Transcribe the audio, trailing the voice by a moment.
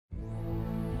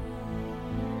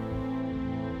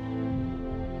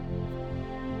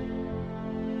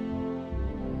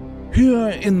Here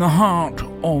in the heart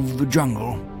of the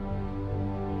jungle,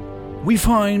 we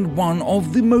find one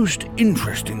of the most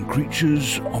interesting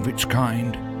creatures of its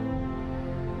kind.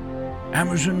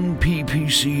 Amazon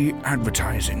PPC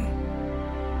Advertising.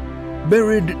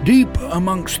 Buried deep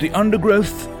amongst the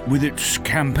undergrowth with its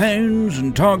campaigns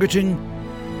and targeting,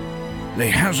 lay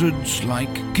hazards like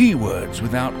keywords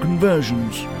without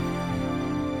conversions,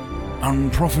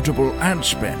 unprofitable ad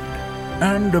spend,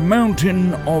 and a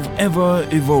mountain of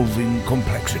ever-evolving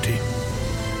complexity.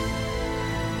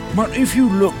 But if you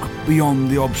look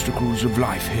beyond the obstacles of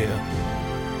life here,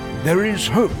 there is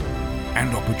hope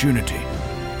and opportunity.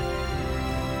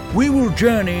 We will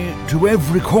journey to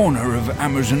every corner of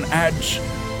Amazon Ads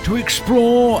to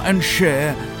explore and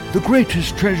share the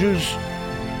greatest treasures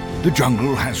the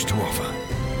jungle has to offer.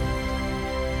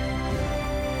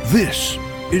 This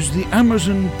is the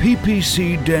Amazon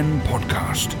PPC Den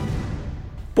podcast.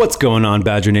 What's going on,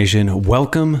 Badger Nation?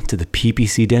 Welcome to the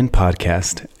PPC Den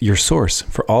podcast, your source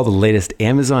for all the latest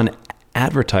Amazon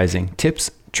advertising tips,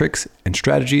 tricks, and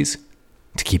strategies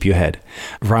to keep you ahead.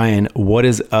 Ryan, what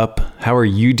is up? How are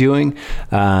you doing?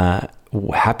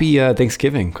 Happy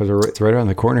Thanksgiving, because it's right around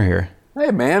the corner here.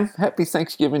 Hey, man. Happy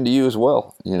Thanksgiving to you as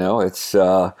well. You know, it's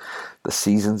the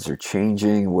seasons are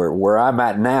changing. Where I'm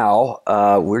at now,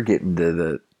 we're getting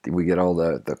to we get all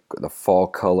the fall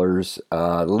colors.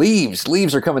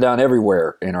 Leaves are coming down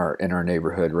everywhere in our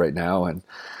neighborhood right now, and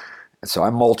so I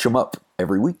mulch them up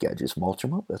every week. I just mulch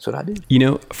them up. That's what I do. You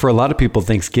know, for a lot of people,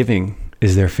 Thanksgiving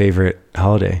is their favorite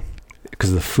holiday because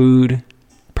of the food,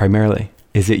 primarily.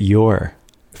 Is it your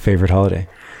favorite holiday?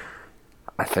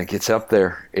 I think it's up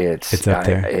there. It's up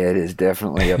there. It is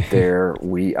definitely up there.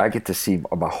 I get to see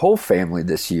my whole family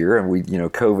this year, and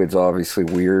COVID's obviously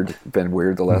been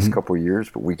weird the last couple of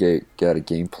years, but we got a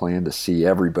game plan to see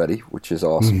everybody, which is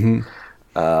awesome.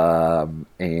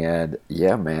 And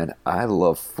yeah, man, I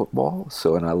love football,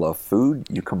 and I love food.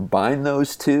 You combine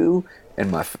those two,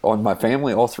 and on my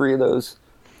family, all three of those,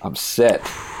 I'm set.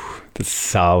 That's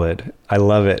solid. I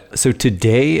love it. So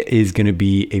today is going to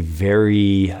be a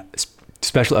very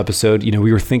special episode. You know,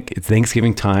 it's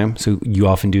Thanksgiving time, so you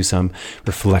often do some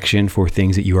reflection for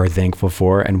things that you are thankful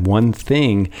for. And one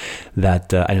thing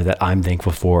that I know that I'm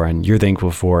thankful for and you're thankful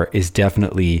for is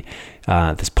definitely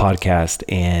this podcast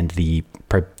and the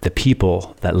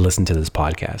people that listen to this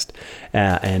podcast.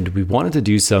 And we wanted to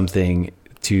do something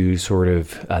to sort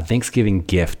of a Thanksgiving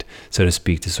gift, so to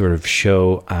speak, to sort of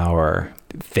show our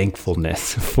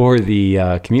thankfulness for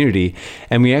the community.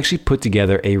 And we actually put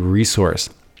together a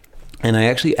resource. And I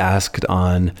actually asked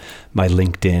on my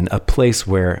LinkedIn, a place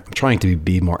where I'm trying to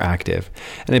be more active.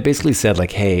 And I basically said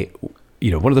like, hey,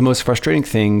 one of the most frustrating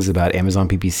things about Amazon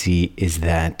PPC is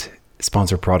that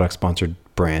sponsored products, sponsored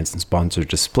brands, and sponsored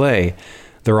display,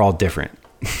 they're all different.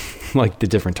 Like the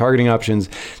different targeting options,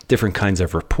 different kinds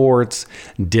of reports,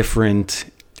 different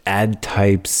ad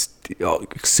types,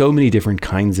 so many different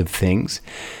kinds of things.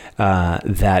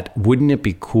 That wouldn't it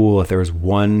be cool if there was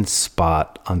one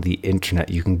spot on the internet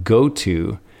you can go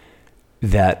to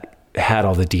that had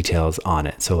all the details on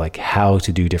it? So like how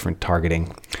to do different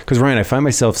targeting. Because Ryan, I find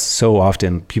myself so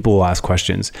often, people will ask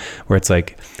questions where it's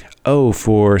like, oh,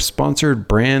 for sponsored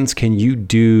brands, can you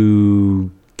do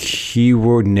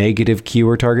negative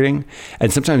keyword targeting?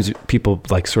 And sometimes people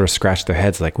like sort of scratch their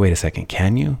heads like, wait a second,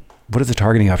 can you? What are the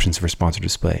targeting options for sponsored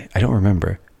display? I don't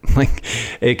remember. Like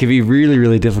it can be really,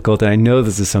 really difficult. And I know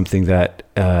this is something that,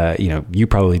 you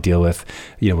probably deal with,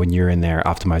 when you're in there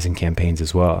optimizing campaigns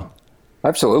as well.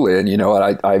 Absolutely. And you know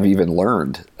what, I've even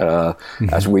learned,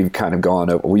 as we've kind of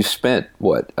gone over, we've spent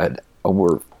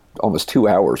over almost 2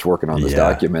 hours working on this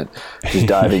document, just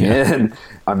diving in.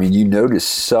 I mean, you notice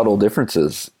subtle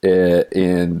differences in,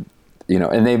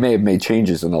 and they may have made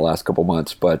changes in the last couple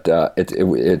months, but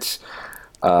it's,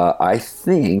 I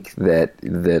think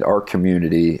that our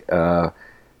community,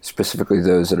 specifically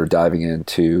those that are diving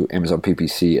into Amazon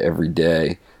PPC every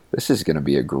day, this is going to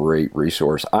be a great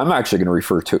resource. I'm actually going to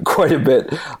refer to it quite a bit,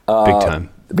 big time,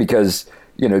 because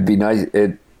it'd be nice.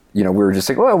 We were just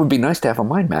thinking, well, it would be nice to have a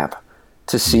mind map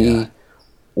to see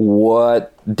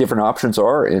what different options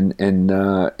are in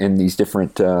these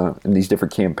different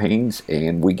campaigns,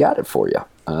 and we got it for you.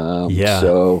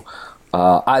 So.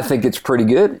 I think it's pretty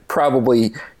good.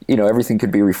 Probably, everything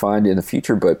could be refined in the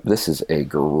future, but this is a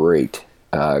great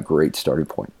great starting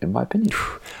point, in my opinion.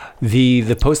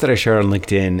 The post that I shared on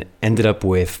LinkedIn ended up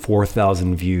with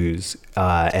 4,000 views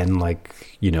and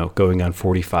going on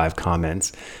 45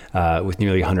 comments with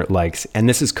nearly 100 likes. And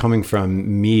this is coming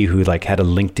from me who had a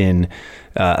LinkedIn,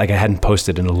 I hadn't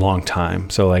posted in a long time.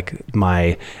 So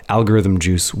my algorithm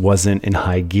juice wasn't in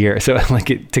high gear. So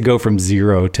to go from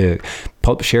zero to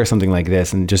share something like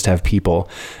this and just have people,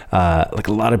 a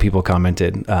lot of people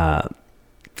commented,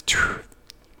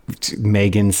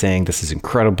 Megan saying this is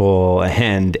incredible,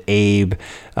 and Abe,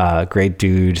 great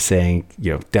dude, saying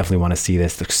definitely want to see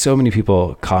this. There's so many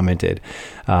people commented.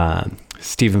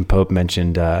 Stephen Pope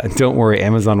mentioned, don't worry,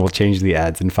 Amazon will change the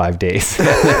ads in 5 days. You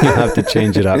have to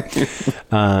change it up.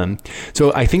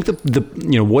 So I think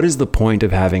what is the point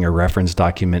of having a reference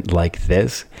document like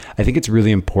this? I think it's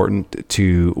really important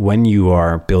to, when you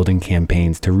are building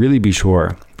campaigns, to really be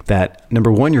sure that,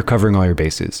 number one, you're covering all your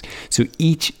bases. So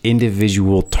each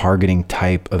individual targeting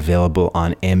type available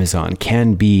on Amazon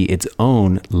can be its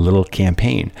own little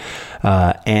campaign.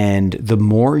 And the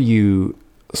more you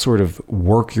sort of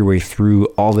work your way through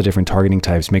all the different targeting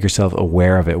types, make yourself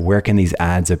aware of it. Where can these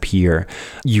ads appear?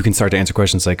 You can start to answer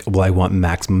questions like, well, I want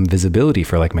maximum visibility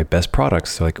for my best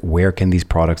products. So where can these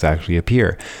products actually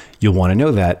appear? You'll want to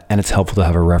know that, and it's helpful to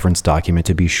have a reference document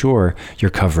to be sure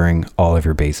you're covering all of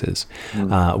your bases.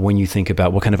 When you think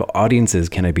about what kind of audiences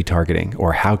can I be targeting,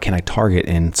 or how can I target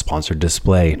in sponsored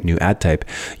display, new ad type,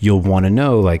 you'll want to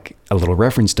know a little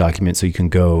reference document so you can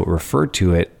go refer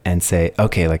to it and say,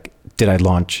 okay, did I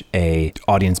launch a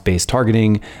audience-based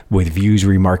targeting with views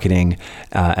remarketing,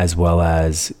 as well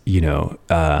as,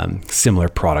 similar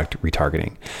product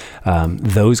retargeting?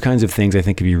 Those kinds of things I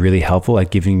think could be really helpful at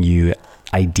giving you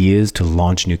ideas to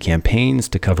launch new campaigns,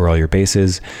 to cover all your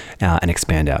bases, and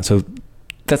expand out. So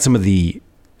that's some of the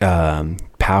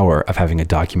power of having a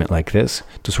document like this,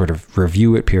 to sort of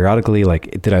review it periodically.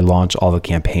 Did I launch all the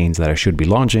campaigns that I should be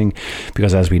launching?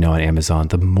 Because as we know on Amazon,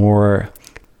 the more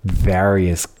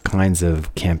various kinds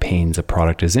of campaigns a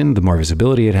product is in, the more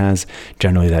visibility it has.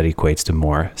 Generally, that equates to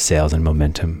more sales and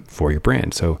momentum for your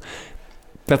brand. So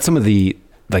that's some of the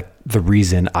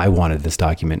reason I wanted this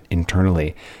document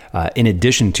internally, in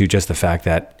addition to just the fact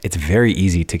that it's very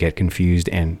easy to get confused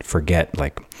and forget,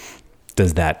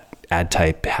 does that ad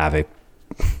type have a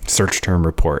search term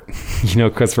report?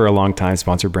 Because for a long time,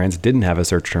 sponsored brands didn't have a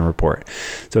search term report.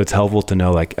 So it's helpful to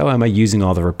know, am I using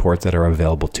all the reports that are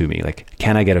available to me?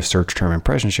 Can I get a search term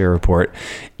impression share report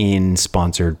in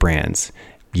sponsored brands?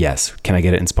 Yes. Can I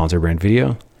get it in sponsored brand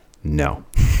video? No.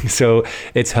 So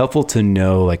it's helpful to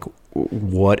know,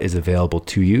 what is available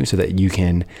to you so that you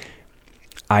can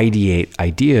ideate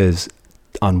ideas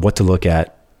on what to look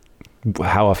at,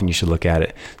 how often you should look at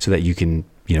it, so that you can,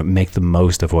 make the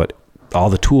most of what all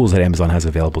the tools that Amazon has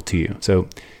available to you. So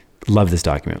love this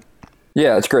document.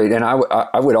 Yeah, it's great. And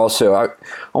I would also, I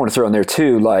want to throw in there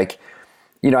too, I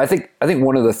think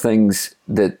one of the things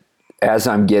that, as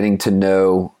I'm getting to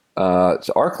know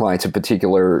our clients in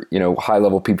particular, high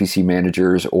level PPC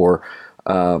managers, or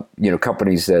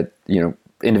companies that,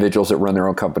 individuals that run their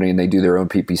own company and they do their own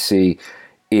PPC,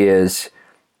 is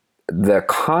the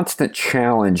constant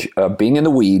challenge of being in the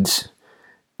weeds,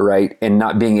 right? And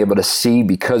not being able to see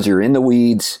because you're in the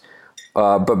weeds,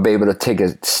 but be able to take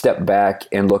a step back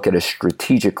and look at a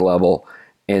strategic level.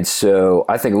 And so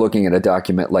I think looking at a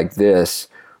document like this,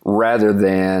 rather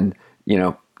than,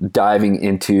 diving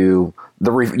into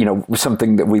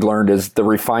something that we learned is the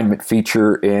refinement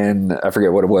feature in, I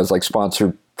forget what it was,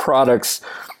 sponsored products,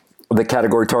 the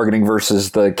category targeting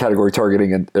versus the category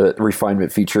targeting and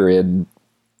refinement feature in,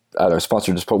 I don't know,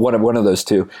 sponsored display, one of those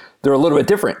two. They're a little bit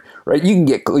different, right? You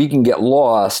can get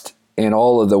lost in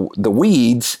all of the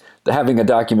weeds. Having a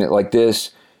document like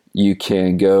this, you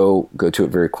can go to it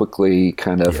very quickly,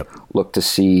 kind of look to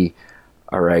see,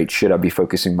 all right, should I be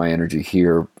focusing my energy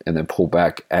here, and then pull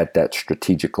back at that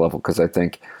strategic level. Because I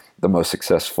think the most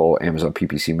successful Amazon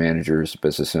PPC managers,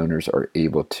 business owners, are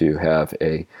able to have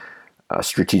a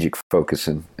strategic focus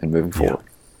in moving forward.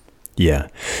 Yeah.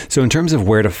 So in terms of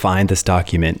where to find this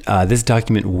document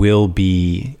will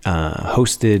be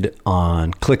hosted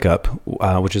on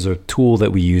ClickUp, which is a tool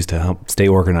that we use to help stay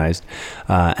organized.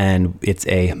 And it's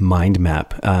a mind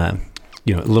map. A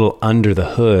little under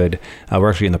the hood, we're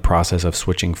actually in the process of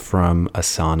switching from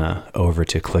Asana over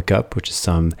to ClickUp, which is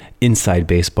some inside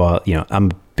baseball.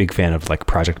 I'm a big fan of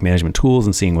project management tools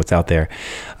and seeing what's out there.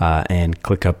 And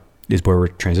ClickUp is where we're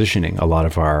transitioning a lot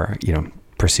of our,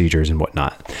 procedures and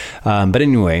whatnot. But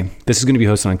anyway, this is going to be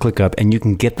hosted on ClickUp, and you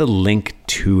can get the link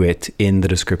to it in the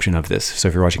description of this. So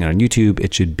if you're watching it on YouTube,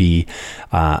 it should be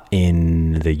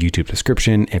in the YouTube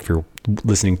description. If you're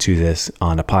listening to this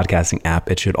on a podcasting app,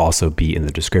 it should also be in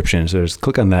the description. So just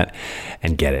click on that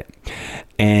and get it.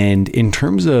 And in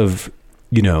terms of,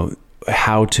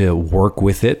 how to work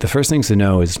with it, the first things to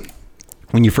know is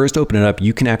when you first open it up,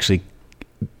 you can actually,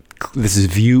 this is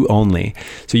view only.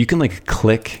 So you can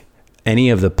click any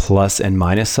of the plus and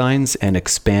minus signs and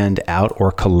expand out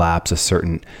or collapse a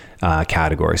certain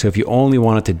category. So if you only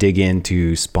wanted to dig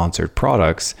into sponsored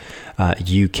products,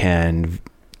 you can.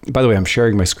 By the way, I'm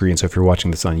sharing my screen, so if you're watching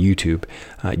this on YouTube,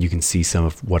 you can see some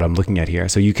of what I'm looking at here.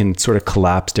 So you can sort of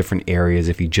collapse different areas.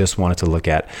 If you just wanted to look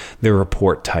at the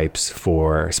report types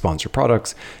for sponsored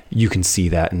products, you can see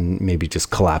that and maybe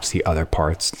just collapse the other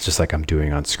parts, just like I'm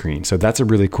doing on screen. So that's a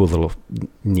really cool little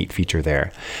neat feature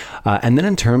there. And then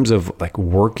in terms of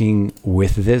working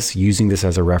with this, using this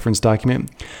as a reference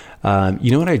document, you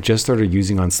know what I just started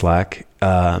using on Slack?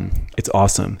 It's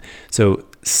awesome. So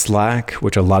Slack,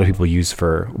 which a lot of people use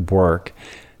for work,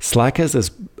 Slack has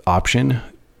this option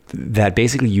that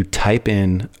basically you type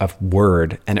in a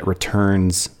word and it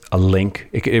returns a link.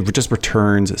 It just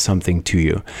returns something to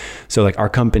you. So our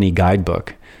company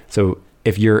guidebook. So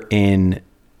if you're in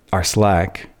our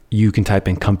Slack, you can type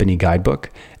in company guidebook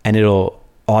and it'll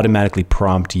automatically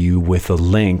prompt you with a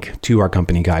link to our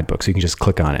company guidebook. So you can just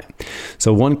click on it.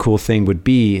 So one cool thing would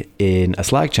be in a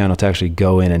Slack channel to actually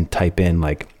go in and type in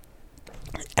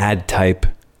add type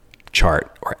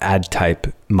chart or add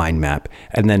type mind map,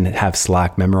 and then have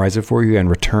Slack memorize it for you and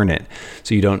return it.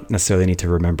 So you don't necessarily need to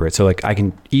remember it. So I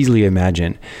can easily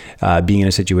imagine being in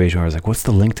a situation where I was what's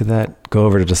the link to that? Go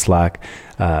over to the Slack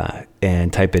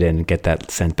and type it in and get that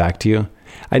sent back to you.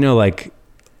 I know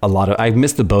I've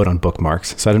missed the boat on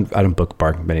bookmarks, so I don't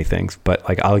bookmark many things, but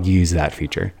I'll use that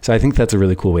feature. So I think that's a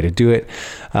really cool way to do it.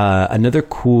 Another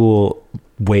cool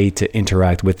way to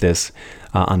interact with this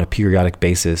on a periodic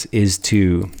basis is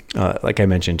to, like I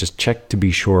mentioned, just check to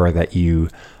be sure that you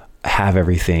have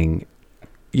everything,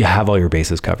 you have all your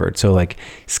bases covered. So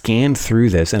scan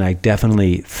through this, and I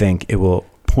definitely think it will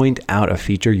point out a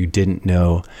feature you didn't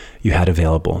know you had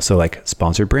available. So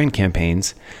sponsored brand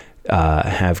campaigns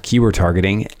have keyword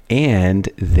targeting, and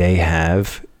they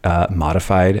have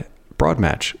modified broad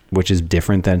match, which is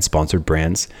different than sponsored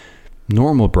brands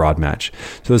normal broad match.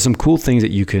 So there's some cool things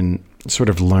that you can sort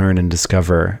of learn and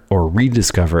discover or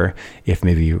rediscover if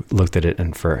maybe you looked at it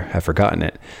and have forgotten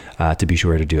it, to be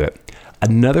sure to do it.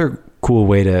 Another cool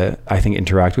way to, I think,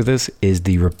 interact with this is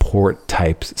the report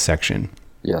types section.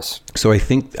 Yes. So I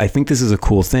think this is a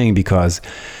cool thing because,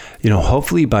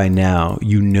 hopefully by now,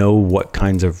 what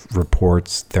kinds of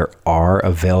reports there are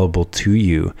available to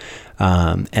you,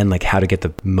 and how to get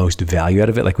the most value out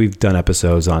of it. We've done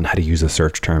episodes on how to use a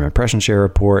search term impression share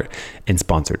report in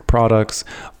sponsored products,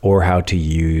 or how to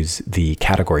use the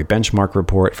category benchmark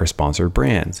report for sponsored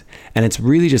brands. And it's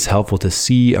really just helpful to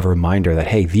see a reminder that,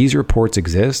 hey, these reports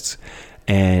exist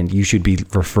and you should be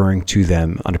referring to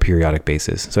them on a periodic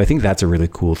basis. So I think that's a really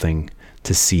cool thing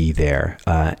to see there,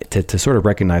 to sort of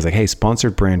recognize hey,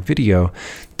 sponsored brand video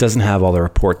doesn't have all the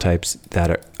report types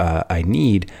that I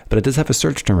need, but it does have a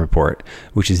search term report,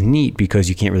 which is neat because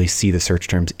you can't really see the search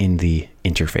terms in the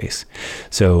interface.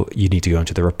 So you need to go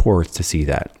into the reports to see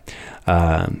that.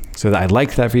 So I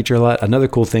like that feature a lot. Another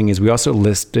cool thing is we also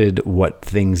listed what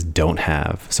things don't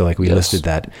have. So we listed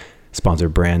that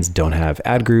sponsored brands don't have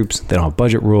ad groups, they don't have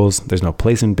budget rules, there's no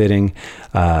placement bidding,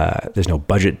 there's no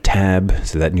budget tab,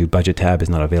 so that new budget tab is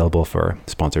not available for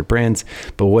sponsored brands.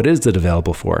 But what is it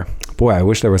available for? Boy, I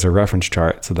wish there was a reference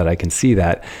chart so that I can see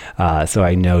that, so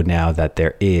I know now that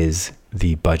there is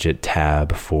the budget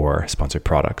tab for sponsored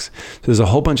products. So there's a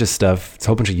whole bunch of stuff, it's a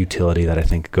whole bunch of utility that I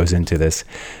think goes into this,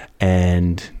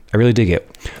 and I really dig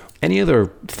it. Any other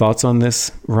thoughts on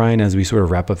this, Ryan, as we sort of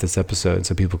wrap up this episode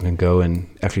so people can go and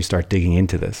actually start digging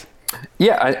into this?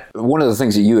 Yeah, one of the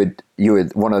things that you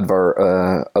had one of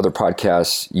our other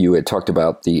podcasts, you had talked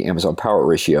about the Amazon power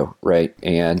ratio, right?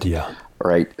 And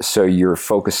right, so you're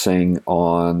focusing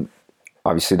on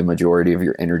obviously the majority of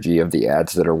your energy of the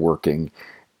ads that are working,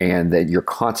 and that you're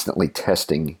constantly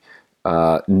testing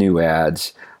new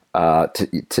ads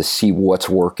to see what's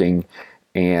working.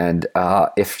 And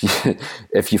if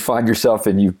you find yourself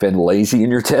and you've been lazy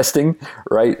in your testing,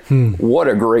 right? What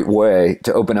a great way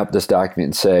to open up this document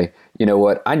and say, you know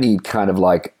what, I need kind of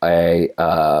like a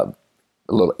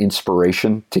little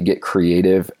inspiration to get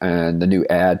creative and the new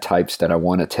ad types that I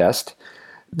want to test.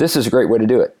 This is a great way to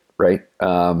do it, right?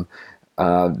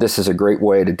 This is a great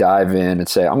way to dive in and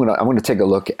say, I'm gonna take a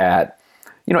look at,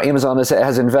 Amazon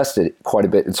has invested quite a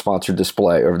bit in sponsored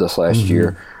display over this last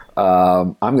year.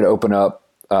 I'm going to open up.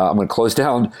 I'm going to close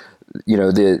down,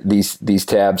 these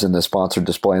tabs in the sponsored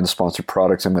display and the sponsored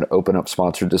products. I'm going to open up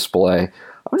sponsored display.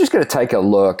 I'm just going to take a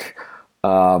look,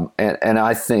 and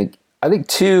I think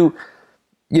too.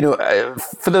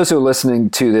 For those who are listening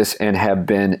to this and have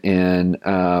been in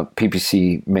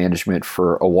PPC management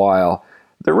for a while,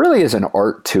 there really is an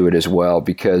art to it as well,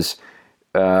 because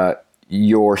the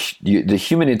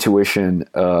human intuition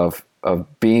of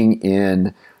being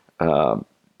in and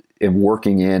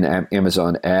working in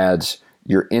Amazon ads,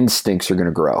 your instincts are going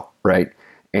to grow, right?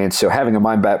 And so having a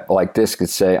mind map like this could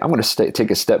say, I'm going to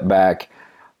take a step back.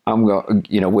 I'm going,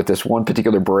 with this one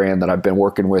particular brand that I've been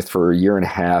working with for a year and a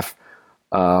half.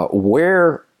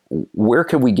 Where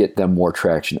can we get them more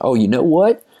traction? Oh, you know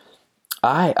what?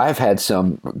 I've had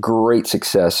some great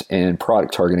success in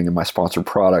product targeting in my sponsored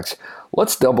products.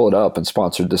 Let's double it up in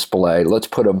sponsored display. Let's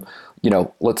put them,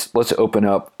 let's open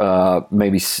up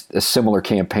maybe similar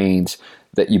campaigns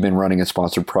that you've been running in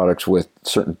sponsored products with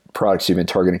certain products you've been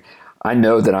targeting. I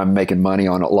know that I'm making money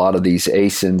on a lot of these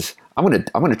ASINs. I'm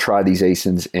gonna try these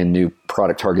ASINs in new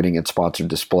product targeting and sponsored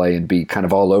display and be kind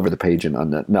of all over the page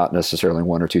and not necessarily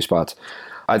one or two spots.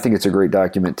 I think it's a great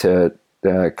document to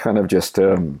kind of just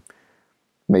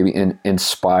maybe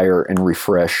inspire and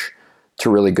refresh to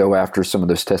really go after some of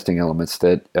those testing elements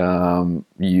that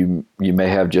you may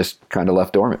have just kind of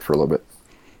left dormant for a little bit.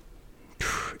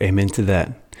 Amen to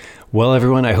that. Well,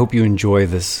 everyone, I hope you enjoy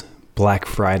this Black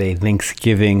Friday,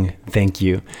 Thanksgiving. Thank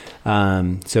you.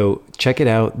 So check it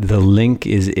out. The link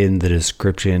is in the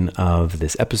description of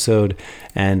this episode,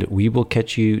 and we will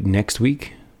catch you next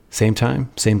week. Same time,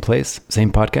 same place,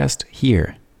 same podcast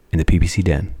here in the PPC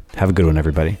Den. Have a good one,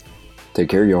 everybody. Take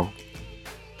care, y'all.